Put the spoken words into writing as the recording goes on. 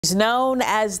He's known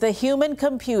as the human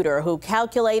computer who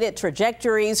calculated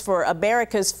trajectories for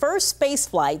America's first space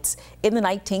flights in the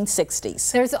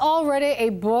 1960s. There's already a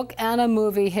book and a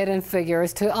movie, Hidden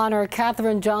Figures, to honor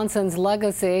Katherine Johnson's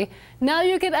legacy. Now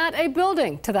you can add a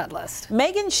building to that list.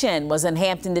 Megan Shin was in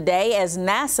Hampton today as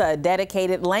NASA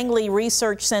dedicated Langley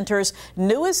Research Center's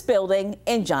newest building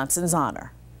in Johnson's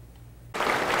honor.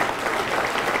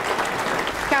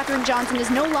 Katherine Johnson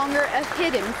is no longer a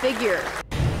hidden figure.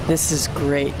 This is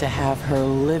great to have her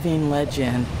living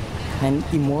legend and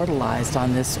immortalized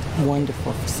on this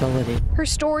wonderful facility. Her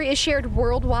story is shared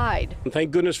worldwide.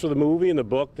 Thank goodness for the movie and the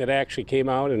book that actually came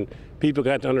out and people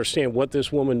got to understand what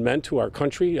this woman meant to our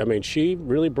country. I mean, she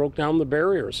really broke down the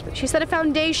barriers. She set a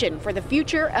foundation for the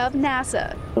future of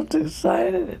NASA. I was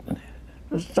excited. It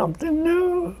was something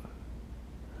new.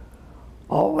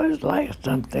 Always liked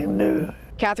something new.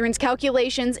 Katherine's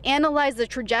calculations analyze the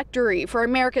trajectory for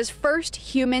America's first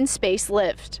human space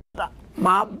lift.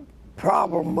 My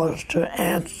problem was to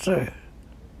answer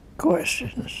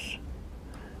questions,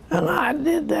 and I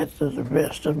did that to the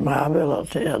best of my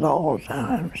ability at all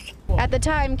times. At the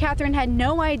time, Katherine had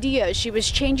no idea she was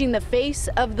changing the face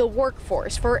of the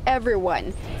workforce for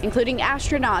everyone, including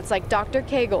astronauts like Dr.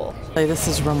 Kegel. This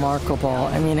is remarkable.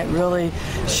 I mean, it really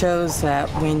shows that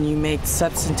when you make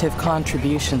substantive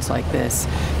contributions like this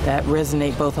that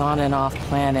resonate both on and off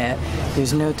planet,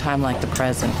 there's no time like the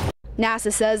present.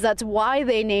 NASA says that's why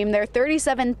they named their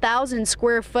 37,000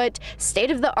 square foot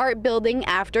state-of-the-art building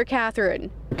after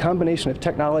Katherine. The combination of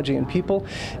technology and people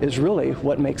is really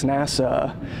what makes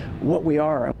NASA what we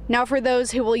are. Now for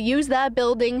those who will use that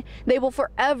building, they will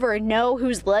forever know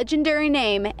whose legendary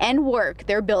name and work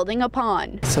they're building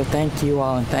upon. So thank you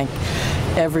all, and thank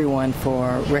everyone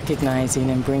for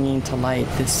recognizing and bringing to light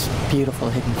this beautiful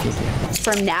hidden figure.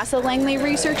 From NASA Langley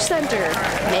Research Center,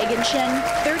 Megan Shin,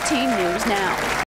 13 News Now.